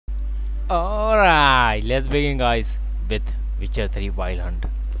Alright, let's begin guys with Witcher 3 Wild Hunt.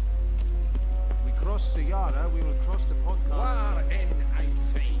 We cross Saga, we will cross the podcast.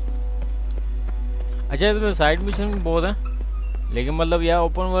 अच्छा इसमें side mission भी बहुत है, लेकिन मतलब यार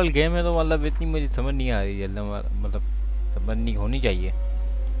ओपन वर्ल्ड गेम है तो मतलब इतनी मुझे समझ नहीं आ रही जल्दी, मतलब समझ नहीं होनी चाहिए।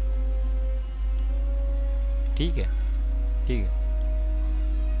 ठीक है ठीक है।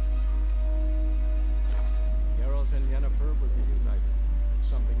 Geralt and Yennefer were reunited.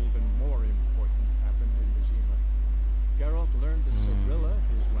 Something even more important happened in Vizima. Geralt learned that Ciri,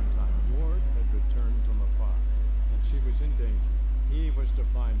 his one-time ward, had returned from afar, and she was in danger. He was to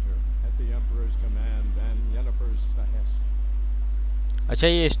find her at the Emperor's command and Yennefer's behest. अच्छा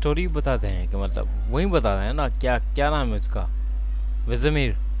ये story बताते हैं कि मतलब वही बता रहे हैं ना, क्या क्या नाम है उसका,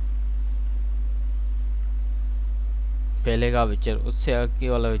 विज़मीर पहले का विचर, उससे आगे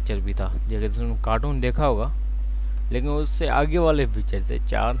वाला विचर भी था, जैसे तुमने कार्टून देखा होगा, लेकिन उससे आगे वाले विचर थे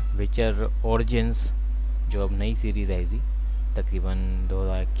 4 विचर ओरिजिन्स, जो अब नई सीरीज़ आई थी तकरीबन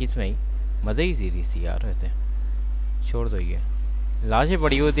 2021 में ही। मज़े ही सीरीज़ थी यार वैसे, छोड़ दो ये लाशें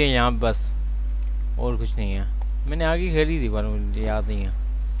पड़ी होती हैं यहाँ बस, और कुछ नहीं है। मैंने आगे खेली थी पर मुझे याद नहीं है।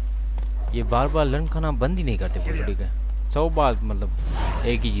 ये बार बार लर्न करना बंद ही नहीं करते पूरी, ठीक है 100 बार, मतलब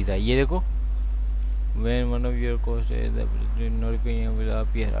एक ही चीज़ है। ये देखो when one of your course notification will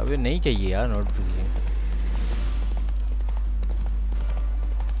appear, अबे नहीं चाहिए यार नोटिफिकेशन।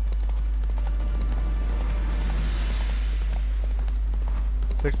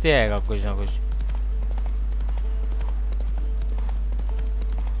 फिर से आएगा कुछ ना कुछ।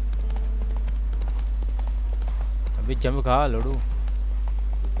 अभी जम खा लड़ू।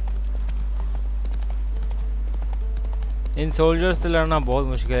 इन सोल्जर से लड़ना बहुत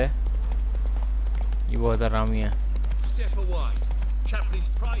मुश्किल है, ये बहुत आरामी है।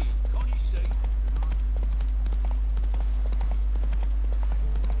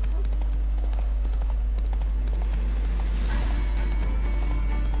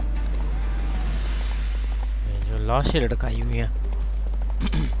 जो लाशें लटकाई हुई हैं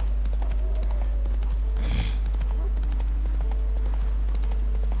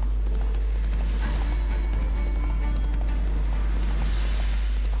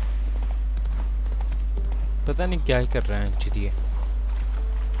पता नहीं क्या ही कर रहे हैं चिड़िए।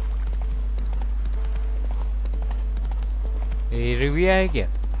 ये रिविया है क्या?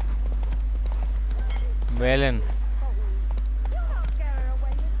 वेलन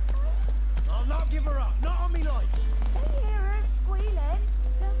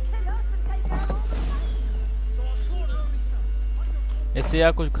इससे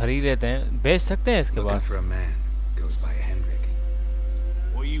यार कुछ खरीद लेते हैं, बेच सकते हैं इसके बाद।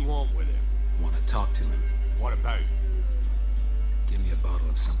 What about? Give me a bottle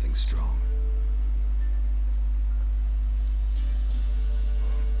of something strong.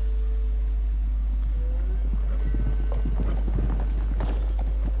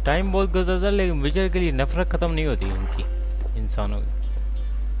 Time बहुत गुजरता है, लेकिन विचर के लिए नफरत खत्म नहीं होती इनकी, इंसानों की।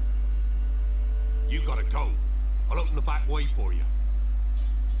 You gotta go. I'll open the back way for you.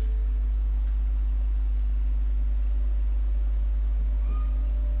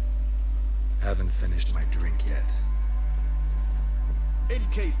 Haven't finished my drink yet.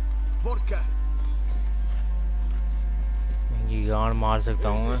 Innkeep, vodka. ये गांड मार सकता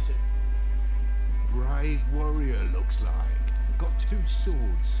हूँ मैं। Brave warrior looks like. Got 2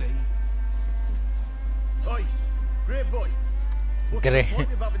 swords, see? Oi, grey boy. What's the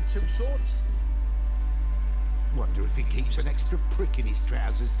point of having 2 swords? Wonder if he keeps an extra prick in his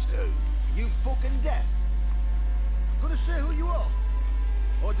trousers too. You fucking deaf? Gonna say who you are?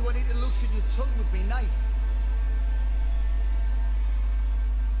 Or do I need to loosen your tongue with me knife?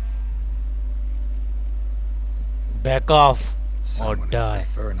 Back off or Someone die.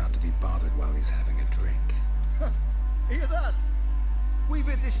 would prefer not to be bothered while he's having a drink. Hear that?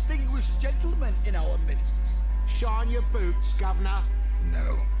 We've a distinguished gentleman in our midst. Shine your boots, governor. No.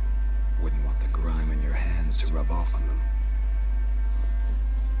 Wouldn't want the grime in your hands to rub off on them.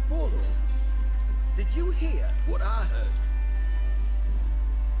 Bolo, did you hear what I heard?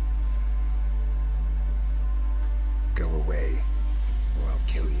 Go away, or I'll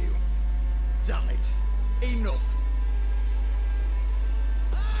kill you. Damn it. Enough.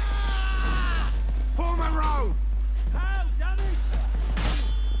 Form a row! How, damn it!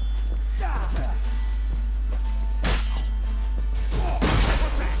 What's that?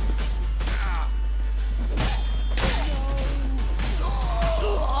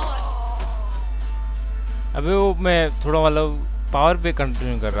 अबे वो मैं थोड़ा मतलब power पे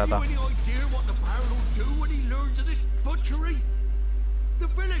continue कर रहा था। The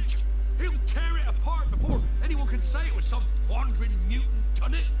village! He'll tear it apart before anyone can say it was some wandering mutant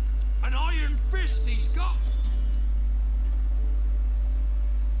done it. And I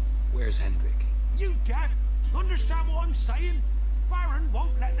Where's Hendrik? You deaf? Understand what I'm saying? Baron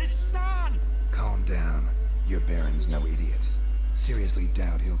won't let this stand. Calm down. Your Baron's no idiot. Seriously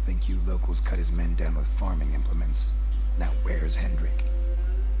doubt he'll think you locals cut his men down with farming implements. Now where's Hendrik?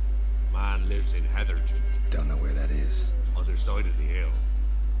 Man lives in Heatherton, Don't know where that is. other side of the hill.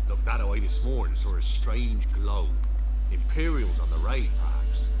 Looked that away this morning, saw a strange glow. Imperials on the raid,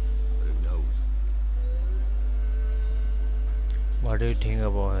 perhaps. But who knows? What do you think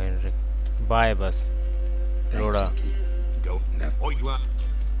about Henrik? Bye बस. Thanks, Rhoda. Nicky. Go. No. What you want?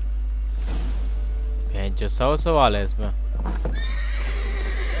 भैंस जो 100 सवाल है इसमें.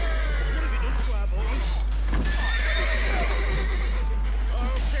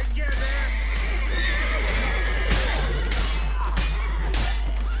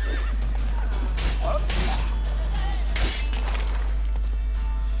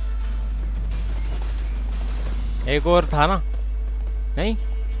 एक और था ना? नहीं?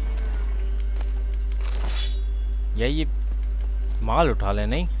 ये माल उठा ले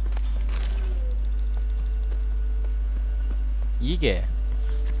नहीं? ये क्या है?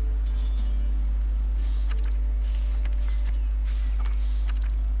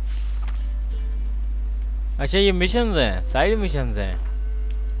 अच्छा ये मिशंस हैं, साइड मिशंस हैं.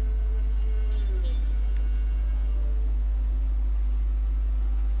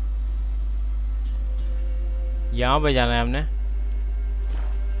 यहाँ पे जाना है हमने.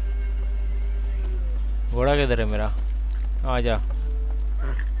 घोड़ा किधर है मेरा? आ जा.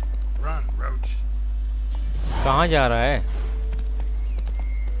 Run, Roach. कहाँ जा रहा है?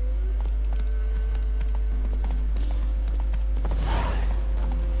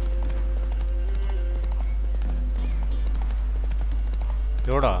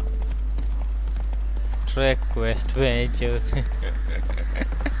 घोड़ा. ट्रैक क्वेस्ट पे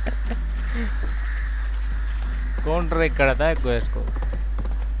कौन ट्रैक करता है क्वेस्ट को?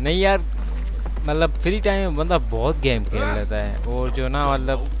 नहीं यार, मतलब फ्री टाइम में बंदा बहुत गेम खेल लेता है. और जो ना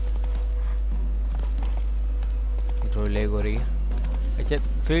मतलब लेग हो रही है. अच्छा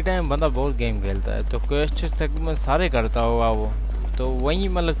फ्री टाइम बंदा बहुत गेम खेलता है तो क्वेस्ट तक में सारे करता होगा वो. तो वही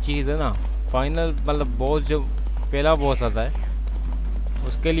मतलब चीज़ है ना. फाइनल मतलब बॉस जो पहला बॉस आता है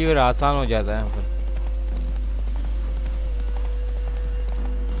उसके लिए फिर आसान हो जाता है. फिर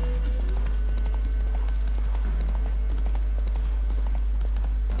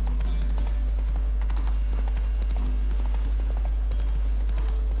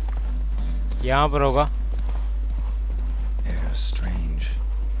यहाँ पर होगा. Air strange,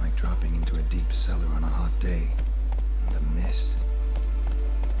 like dropping into a deep cellar on a hot day. The mist.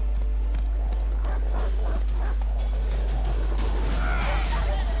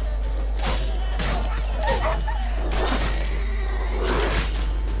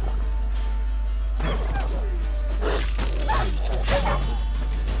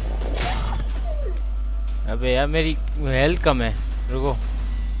 अबे यार मेरी हेल्थ कम है. रुको,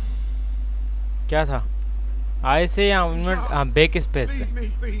 क्या था? आए से या हाँ बैक स्पेस से. Leave me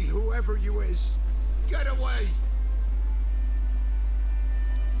be, whoever you is. Get away.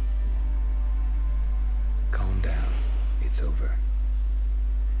 Calm down. It's over.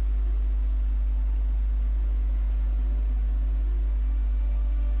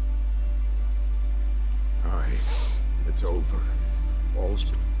 Aye, it's over.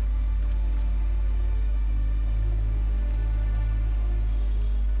 All's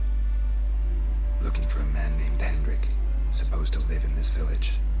Looking for a man named Hendrik, supposed to live in this village.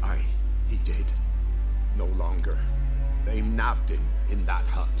 Aye, he did. No longer. They nabbed him in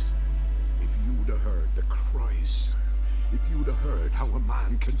that hut. If you'd have heard the cries, if you'd have heard how a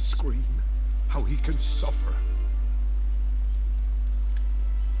man can scream, how he can suffer.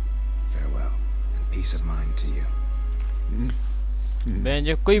 Farewell, and peace of mind to you. मैं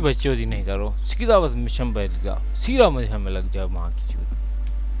जो कोई बच्चोदी नहीं करो, सीधा बस mission पे लग जा. सीधा मिशन में लग जा वहाँ की चीज़.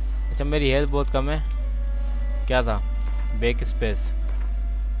 अच्छा मेरी हेल्थ बहुत कम है. क्या था? Back space.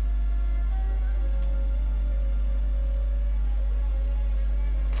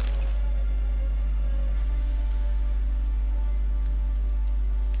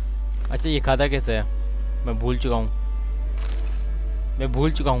 अच्छा ये खाता कैसे है? मैं भूल चुका हूँ. मैं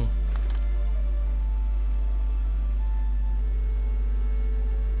भूल चुका हूँ.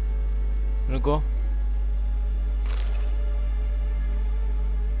 रुको.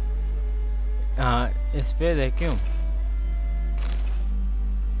 हाँ इस पे देखूँ.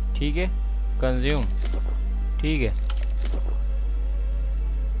 ठीक है. कंज्यूम. ठीक है.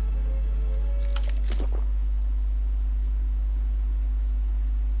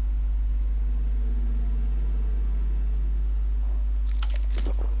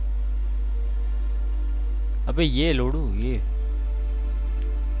 अबे ये लोडू ये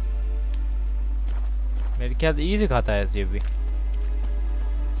मेरे ख्याल ई से खाता है ऐसे भी।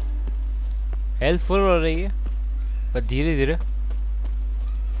 हेल्थ फुल हो रही है पर धीरे धीरे।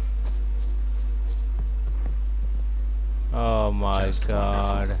 Oh my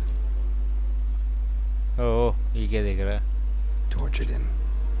God. ओह ये क्या देख रहा है? Tortured him.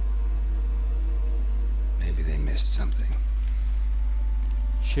 Maybe they missed something.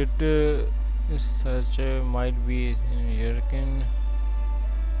 Should such might be Yerkin.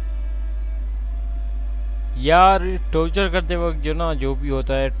 यार टॉर्चर करते वक्त जो ना जो भी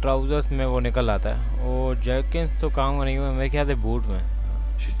होता है ट्राउजर्स में वो निकल आता है। वो जैकेट तो काम नहीं हुआ मेरे ख्याल से बूट में।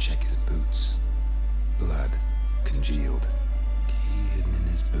 Should check his boots. Blood congealed. Key hidden in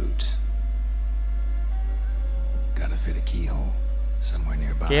his boot. Gotta fit a keyhole somewhere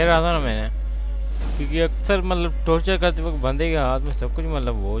nearby. कह रहा था ना मैंने क्योंकि अक्सर मतलब टॉर्चर करते वक्त बंदे के हाथ में सब कुछ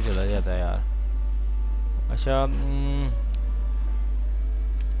मतलब वो चला जाता है यार। अच्छा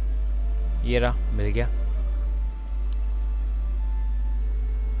ये रहा मिल गया।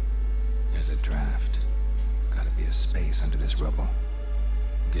 There's a draft. Gotta be a space under this rubble.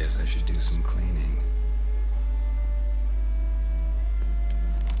 Guess I should do some cleaning.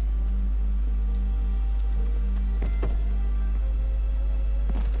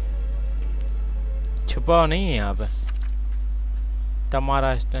 छुपा नहीं है यहाँ पे।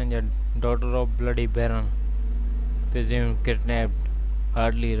 तमारा stranger daughter of bloody baron presumed kidnapped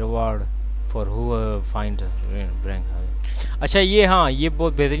hardly reward for who find bring her। अच्छा ये हाँ ये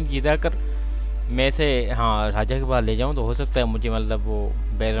बहुत बेहतरीन चीज़ है। अगर मैं से हाँ राजा के पास ले जाऊँ तो हो सकता है मुझे मतलब वो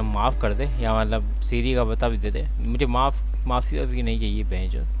बैरन माफ़ कर दे या मतलब सीरी का बता भी दे दे। मुझे माफ़ी अभी नहीं चाहिए बहन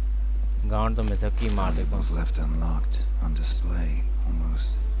जो गांड तो मैं सबकी मार सकता हूँ। Left unlocked on display almost.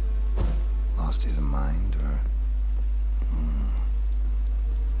 Lost his mind or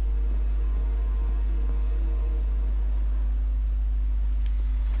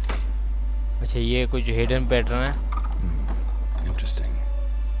अच्छा ये कुछ हिडन पैटर्न है। Interesting.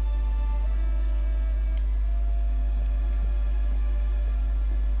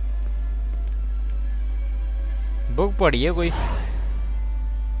 बुक पढ़ी है कोई? A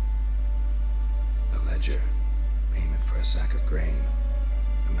ledger. Payment for a sack of grain.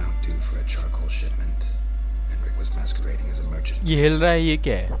 Amount due for a charcoal shipment. Henrik was masquerading as a merchant. ये हिल रहा है ये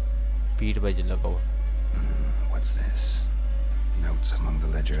क्या है? पीठ पे जो लगा हुआ। What's this? Notes among the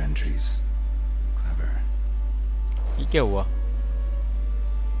ledger entries. Clever. ये क्या हुआ?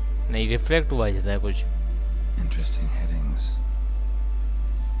 नहीं रिफ्लेक्ट हुआ जाता है कुछ। Interesting headings.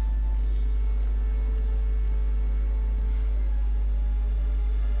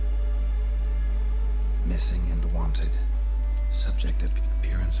 Missing and wanted. Subject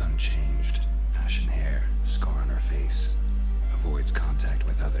appearance unchanged. Ashen hair, scar on her face. Avoids contact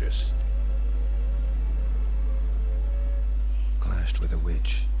with others. Clashed with a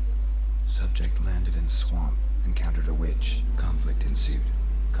witch. Subject landed in swamp. Encountered a witch. Conflict ensued.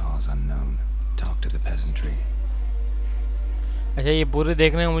 Cause unknown. Talked to the peasantry. अच्छा ये पूरे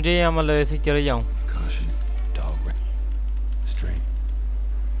देखने में मुझे या मतलब ऐसे ही चले जाऊँ? Caution. Dog. Straight.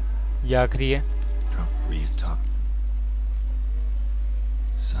 ये आखिरी है। Breeze top.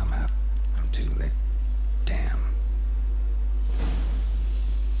 Somehow, I'm too late. Damn.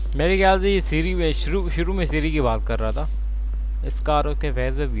 मेरे ख्याल से ये सीरी में शुरू में सीरी की बात कर रहा था। इसका और उसके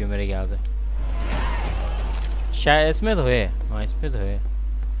फेस पे भी है मेरे ख्याल से। शायद इसमें तो है। हाँ इसमें तो है।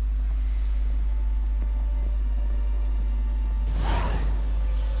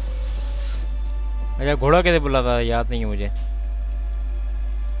 अच्छा घोड़ा कैसे बुला था याद नहीं है मुझे।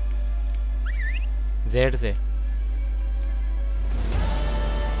 जेड से।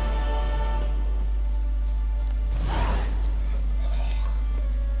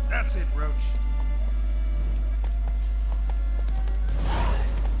 That's it, Roach.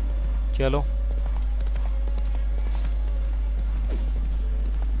 चलो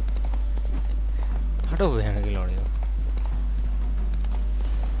हटो बहन की लौड़ी।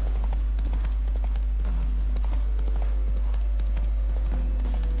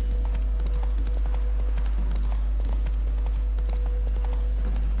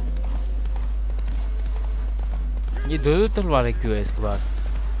 ये दो तलवारें क्यों है इसके पास?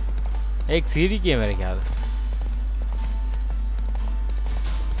 एक सीरी की है मेरे ख्याल।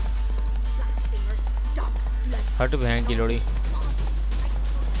 हट बहन की लोड़ी।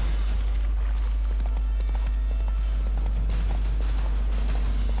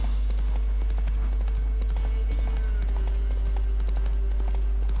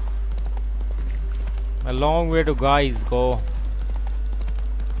 A long way to guys go.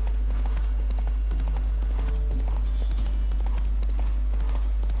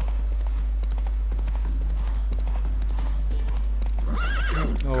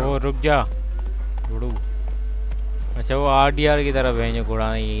 रुक जा घोड़ू। अच्छा वो आरडीआर की तरफ भेजो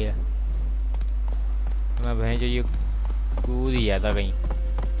घोड़ा यही है ना भेजो ये कूद ही जाता कहीं।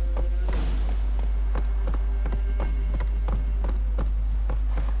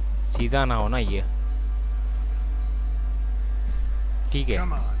 सीधा ना हो ना ये ठीक है।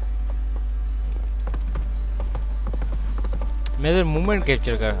 मैं इधर मूवमेंट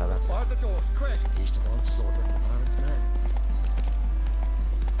कैप्चर कर रहा था।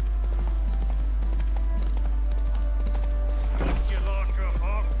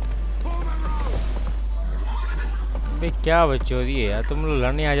 भाई क्या बच्चोदी है यार तुम लोग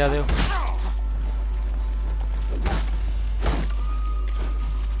लड़ने आ जाते हो।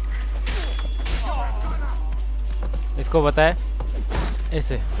 इसको बताए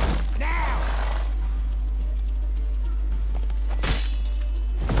ऐसे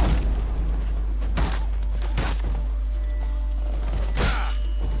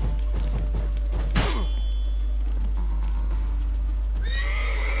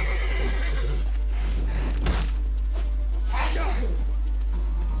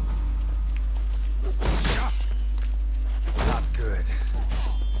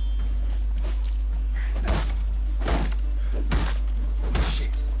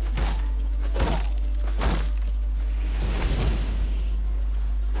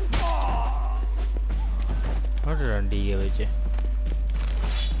डंडी है बच्चे।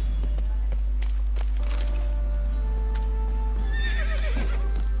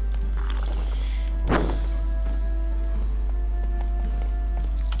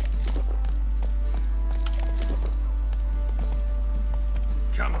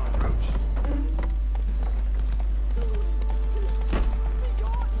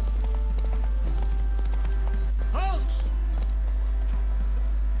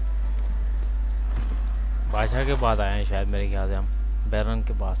 बादशाह के बाद आए हैं शायद मेरे ख्याल से हम बैरन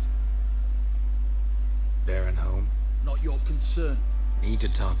के पास। Baron home? Not your concern. Need to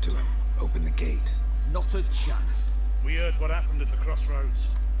talk to him. Open the gate. Not a chance. We heard what happened at the crossroads.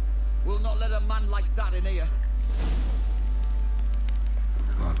 We'll not let a man like that in here.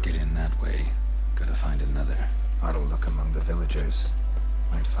 Won't get in that way. Gotta find another. Ought to look among the villagers.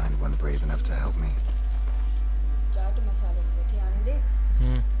 Might find one brave enough to help me.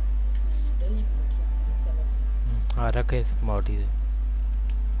 हाँ रखे इस मोटी से।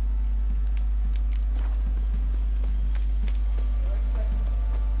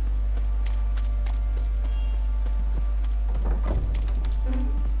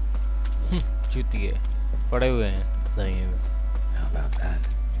 चूतिए पड़े हुए हैं दही में। How about that?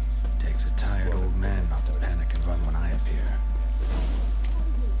 Takes a tired old man not to panic and run when I appear.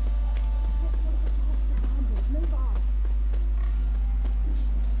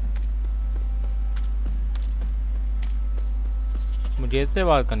 मुझे इससे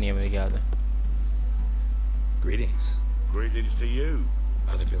बात करनी है मेरे ख्याल से। Greetings. Greetings to you.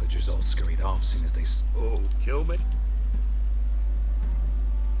 Other villagers all scurried off soon as they... Oh, kill me?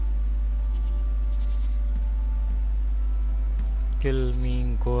 Kill me,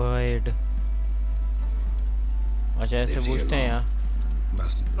 go ahead. अच्छा ऐसे पूछते हैं यार।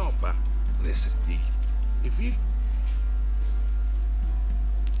 Must Not bad. listen. If you...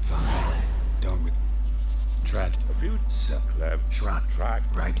 Fine. Don't re... Trad. A few... Clever. Track.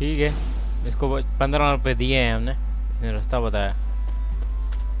 Right. ठीक है इसको 15 रुपए दिए हैं हमने इसने रास्ता बताया।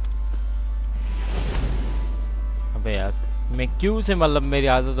 अबे यार मैं क्यों से मतलब मेरी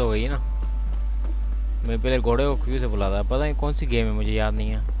आदत हो गई ना मैं पहले घोड़े को क्यों से बुलाता पता नहीं कौन सी गेम है मुझे याद नहीं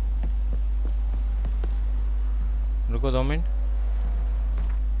है। रुको 2 मिनट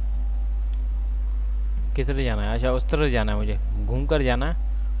किस तरह जाना है। अच्छा उस तरह जाना है मुझे घूम कर जाना है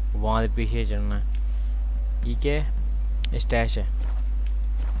वहाँ से पीछे चढ़ना है। ये क्या है स्टैश है।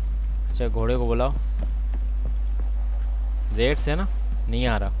 अच्छा घोड़े को बुलाओ जेड से ना नहीं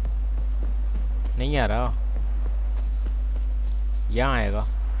आ रहा यहाँ आएगा।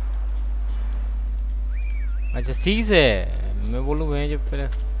 अच्छा सी से मैं बोलूँ मैं जब पहले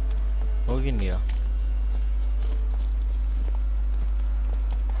हो ही नहीं रहा।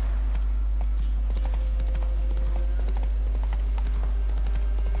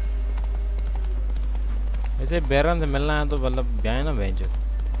 ऐसे बैरन से मिलना है तो मतलब जाए ना बेंच।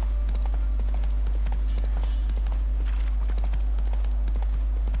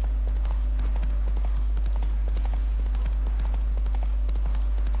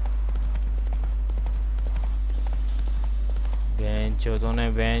 तूने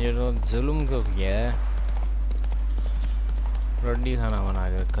बेंच तो जुल्म क्यों किया है। रड्डी खाना बना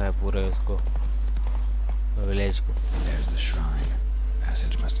के रखा है पूरे उसको विलेज को। There's the shrine.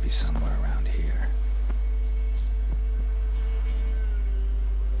 Passage must be somewhere around here.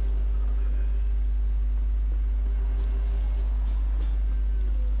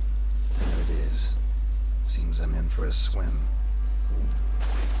 a swim.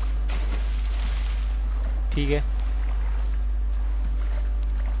 ठीक है।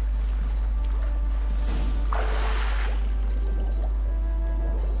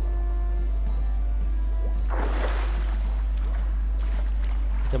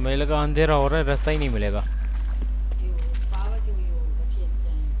 अच्छा मुझे लगा अंधेरा हो रहा है, रास्ता ही नहीं मिलेगा।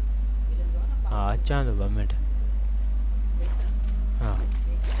 हाँ अच्छा तो मिनट। हाँ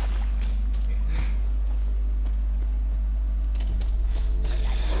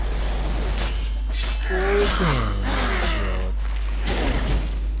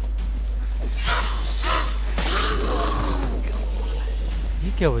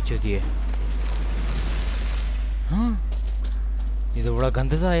ये क्या बच्चों दिए? हाँ ये तो बड़ा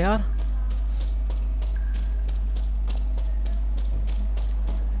गंदा था यार।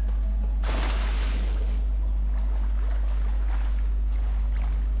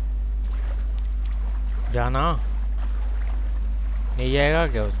 जाना नहीं जाएगा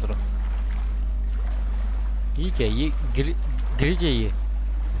क्या उस तरफ? ये क्या, ये गिरी चाहिए।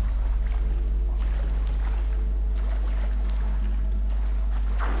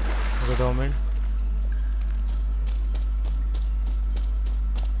 रुको 2 मिनट।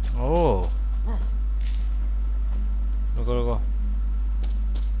 ओह रुको रुको,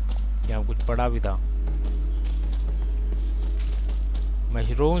 यहाँ कुछ पड़ा भी था।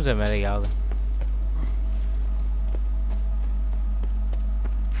 मशरूम्स है मेरे याद।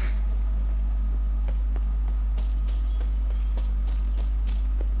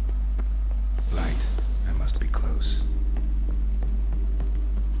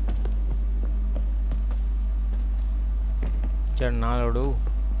 चढ़ना लड़ू।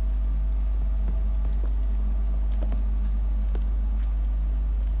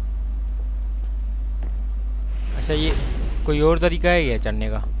 अच्छा ये कोई और तरीका है क्या चढ़ने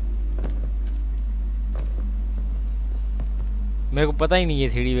का? मेरे को पता ही नहीं है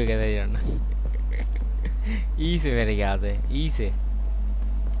सीढ़ी पे कैसे चढ़ना। ई से मेरे याद है, ई से।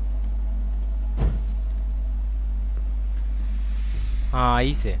 हाँ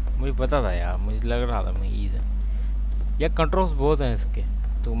ई से मुझे पता था यार, मुझे लग रहा था मैं ई से। यार कंट्रोल्स बहुत हैं इसके,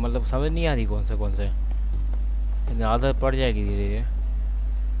 तो मतलब समझ नहीं आ रही कौन से लेकिन आदत पड़ जाएगी धीरे धीरे।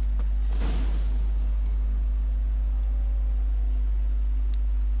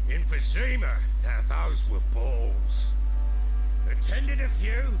 Emphysema, now those were balls. Attended a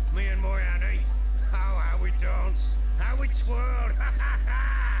few, me and my Annie. Oh, how we danced, how we twirled, ha ha ha!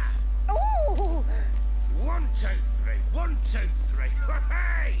 Ooh! 1, 2, 3, 1, 2, 3,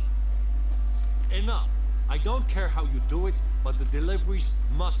 hey! Enough. I don't care how you do it, but the deliveries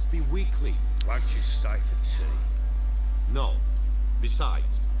must be weekly. Won't you stay for tea? No.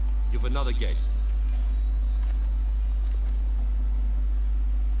 Besides, you've another guest.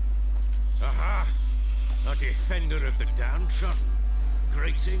 Aha! A defender of the downtrodden.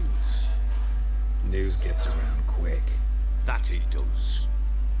 Greetings. News gets around quick. That it does.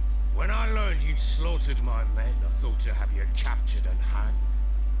 When I learned you'd slaughtered my men, I thought to have you captured and hanged.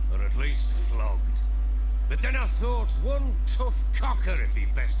 Or at least flogged. But then I thought, one tough cocker if he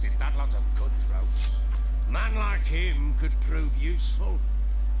bested that lot of cutthroats. Man like him could prove useful.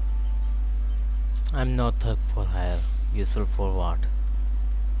 I'm not tough for hire. Useful for what?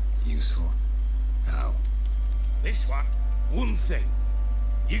 Useful? How? This one thing.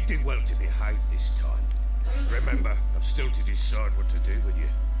 You did well to behave this time. Remember, I've still to decide what to do with you.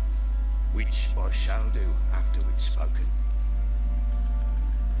 Which I shall do after we've spoken.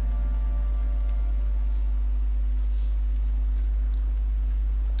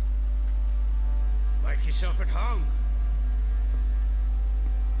 Make yourself at home.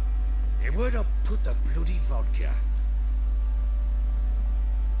 Where'd I put the bloody vodka?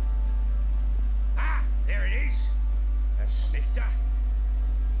 Ah, there it is. A snifter.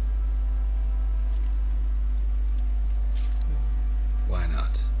 Why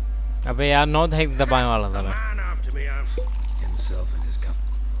not? अबे यार 9 दबाने वाला था A मैं। man after me own. Himself and his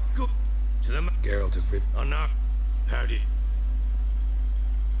company. Good. To the Geralt of Rivia. Oh no. Howdy.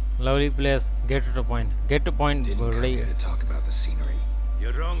 Lovely place. Get to the point. Get to point. Didn't come here to talk about the scenery.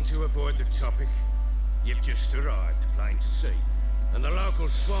 You're wrong to avoid the topic. You've just arrived, plain to see. And the local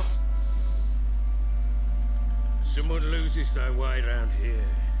swamp. Someone loses their way around here.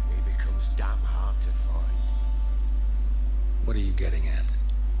 He becomes damn hard to find. What are you getting at?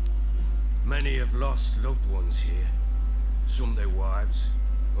 Many have lost loved ones here. Some their wives,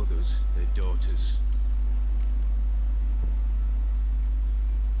 others their daughters.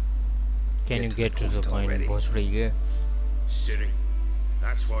 Can you get to the point? बहुत सही है। Ciri,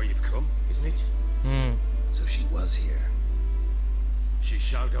 that's why you've come, isn't it? So she was here. She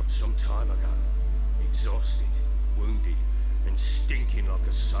showed up some time ago, exhausted. wounded and stinking like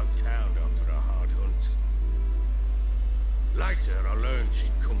a soaked hound after a hard hunt. Later, I learned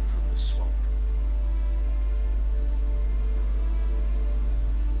she'd come from the swamp.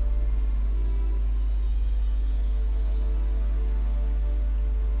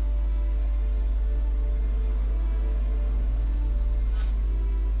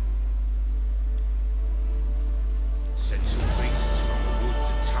 Said some beasts from the woods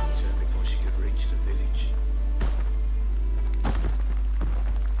attacked her before she could reach the village.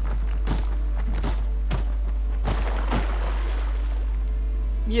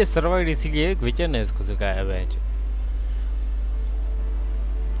 ये survive इसीलिए एक विचर ने इसको सिखाया bench,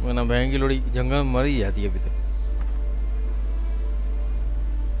 वरना बहन की लोड़ी जंगल में मर ही जाती है अभी तक।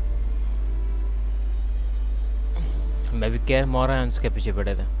 मैं भी कैर मोरा उसके पीछे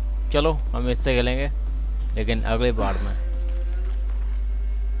पड़े थे। चलो हम इससे खेलेंगे लेकिन अगले पार्ट में।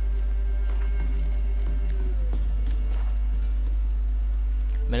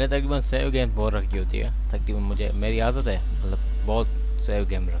 मैंने तकरीबन सेव गेम बहुत रखी होती है, तकरीबन मुझे मेरी आदत है मतलब बहुत सेव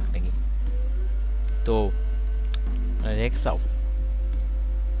गेम रखने की। तो नेक्स्ट